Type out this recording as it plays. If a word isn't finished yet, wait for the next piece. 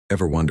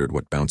Ever wondered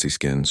what bouncy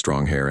skin,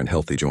 strong hair, and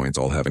healthy joints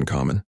all have in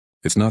common?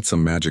 It's not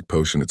some magic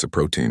potion, it's a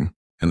protein.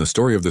 And the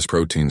story of this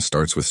protein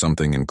starts with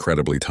something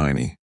incredibly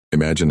tiny.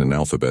 Imagine an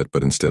alphabet,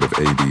 but instead of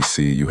A, B,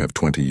 C, you have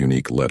 20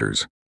 unique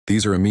letters.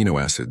 These are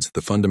amino acids,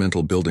 the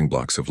fundamental building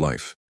blocks of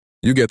life.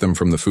 You get them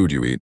from the food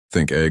you eat.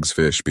 Think eggs,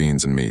 fish,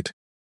 beans, and meat.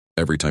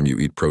 Every time you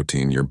eat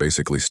protein, you're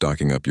basically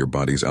stocking up your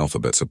body's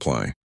alphabet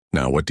supply.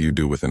 Now, what do you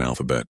do with an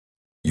alphabet?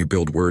 You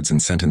build words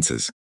and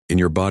sentences. In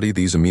your body,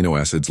 these amino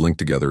acids link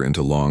together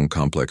into long,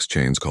 complex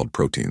chains called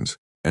proteins.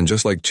 And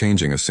just like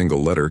changing a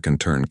single letter can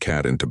turn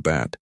cat into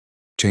bat,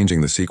 changing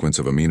the sequence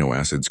of amino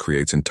acids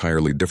creates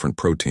entirely different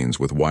proteins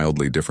with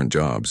wildly different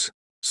jobs.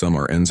 Some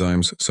are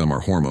enzymes, some are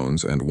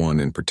hormones, and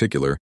one in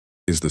particular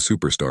is the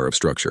superstar of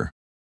structure: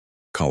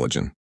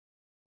 collagen.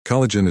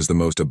 Collagen is the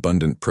most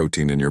abundant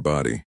protein in your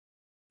body,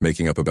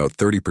 making up about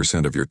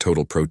 30% of your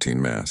total protein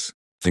mass.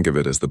 Think of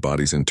it as the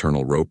body's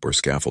internal rope or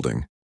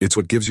scaffolding. It's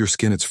what gives your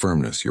skin its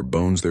firmness, your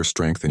bones their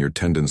strength, and your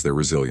tendons their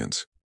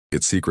resilience.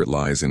 Its secret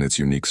lies in its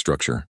unique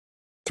structure: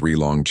 3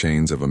 long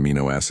chains of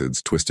amino acids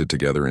twisted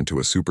together into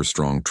a super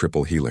strong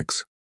triple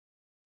helix.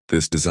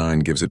 This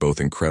design gives it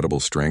both incredible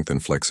strength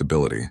and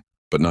flexibility,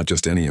 but not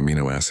just any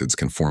amino acids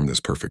can form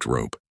this perfect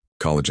rope.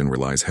 Collagen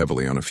relies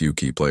heavily on a few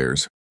key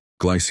players.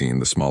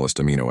 Glycine, the smallest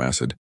amino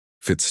acid,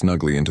 fits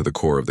snugly into the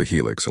core of the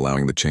helix,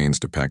 allowing the chains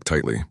to pack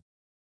tightly.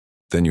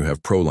 Then you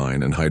have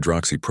proline and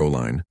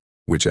hydroxyproline,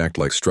 which act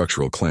like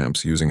structural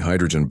clamps, using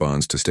hydrogen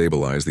bonds to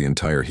stabilize the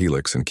entire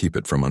helix and keep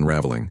it from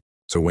unraveling.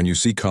 So when you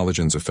see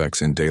collagen's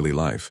effects in daily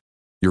life,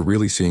 you're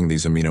really seeing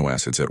these amino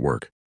acids at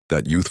work.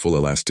 That youthful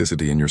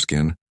elasticity in your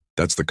skin,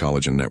 that's the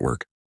collagen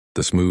network.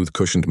 The smooth,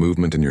 cushioned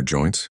movement in your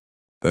joints,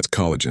 that's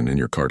collagen in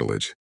your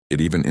cartilage.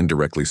 It even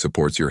indirectly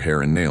supports your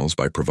hair and nails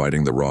by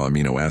providing the raw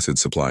amino acid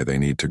supply they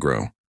need to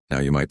grow. Now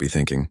you might be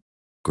thinking,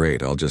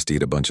 great, I'll just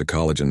eat a bunch of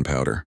collagen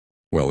powder.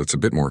 Well, it's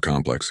a bit more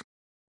complex.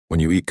 When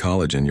you eat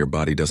collagen, your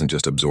body doesn't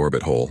just absorb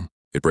it whole.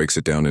 It breaks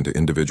it down into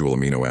individual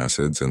amino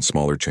acids and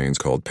smaller chains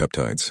called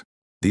peptides.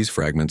 These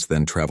fragments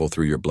then travel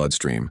through your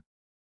bloodstream,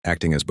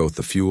 acting as both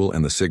the fuel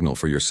and the signal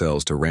for your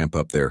cells to ramp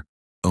up their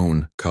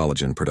own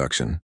collagen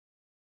production.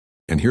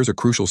 And here's a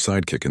crucial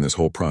sidekick in this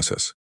whole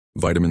process: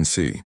 vitamin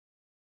C.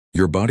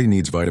 Your body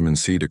needs vitamin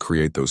C to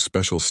create those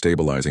special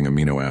stabilizing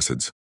amino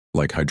acids,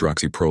 like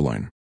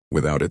hydroxyproline.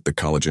 Without it, the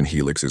collagen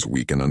helix is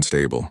weak and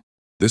unstable.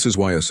 This is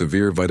why a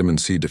severe vitamin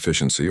C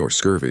deficiency, or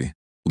scurvy,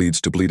 leads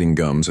to bleeding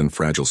gums and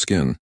fragile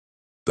skin.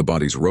 The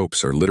body's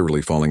ropes are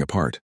literally falling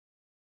apart.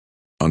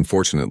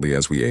 Unfortunately,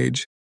 as we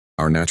age,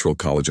 our natural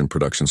collagen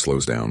production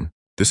slows down.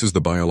 This is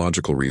the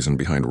biological reason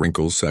behind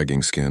wrinkles,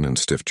 sagging skin, and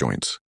stiff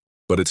joints.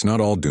 But it's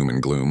not all doom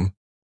and gloom.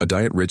 A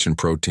diet rich in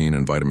protein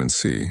and vitamin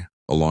C,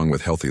 along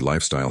with healthy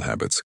lifestyle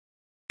habits,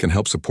 can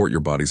help support your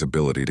body's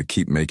ability to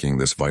keep making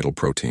this vital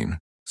protein.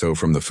 So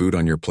from the food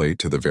on your plate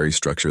to the very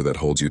structure that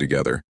holds you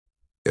together,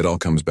 it all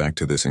comes back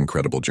to this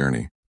incredible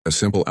journey: a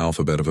simple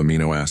alphabet of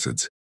amino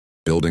acids,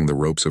 building the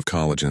ropes of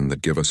collagen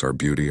that give us our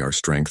beauty, our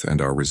strength,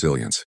 and our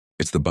resilience.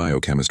 It's the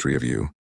biochemistry of you,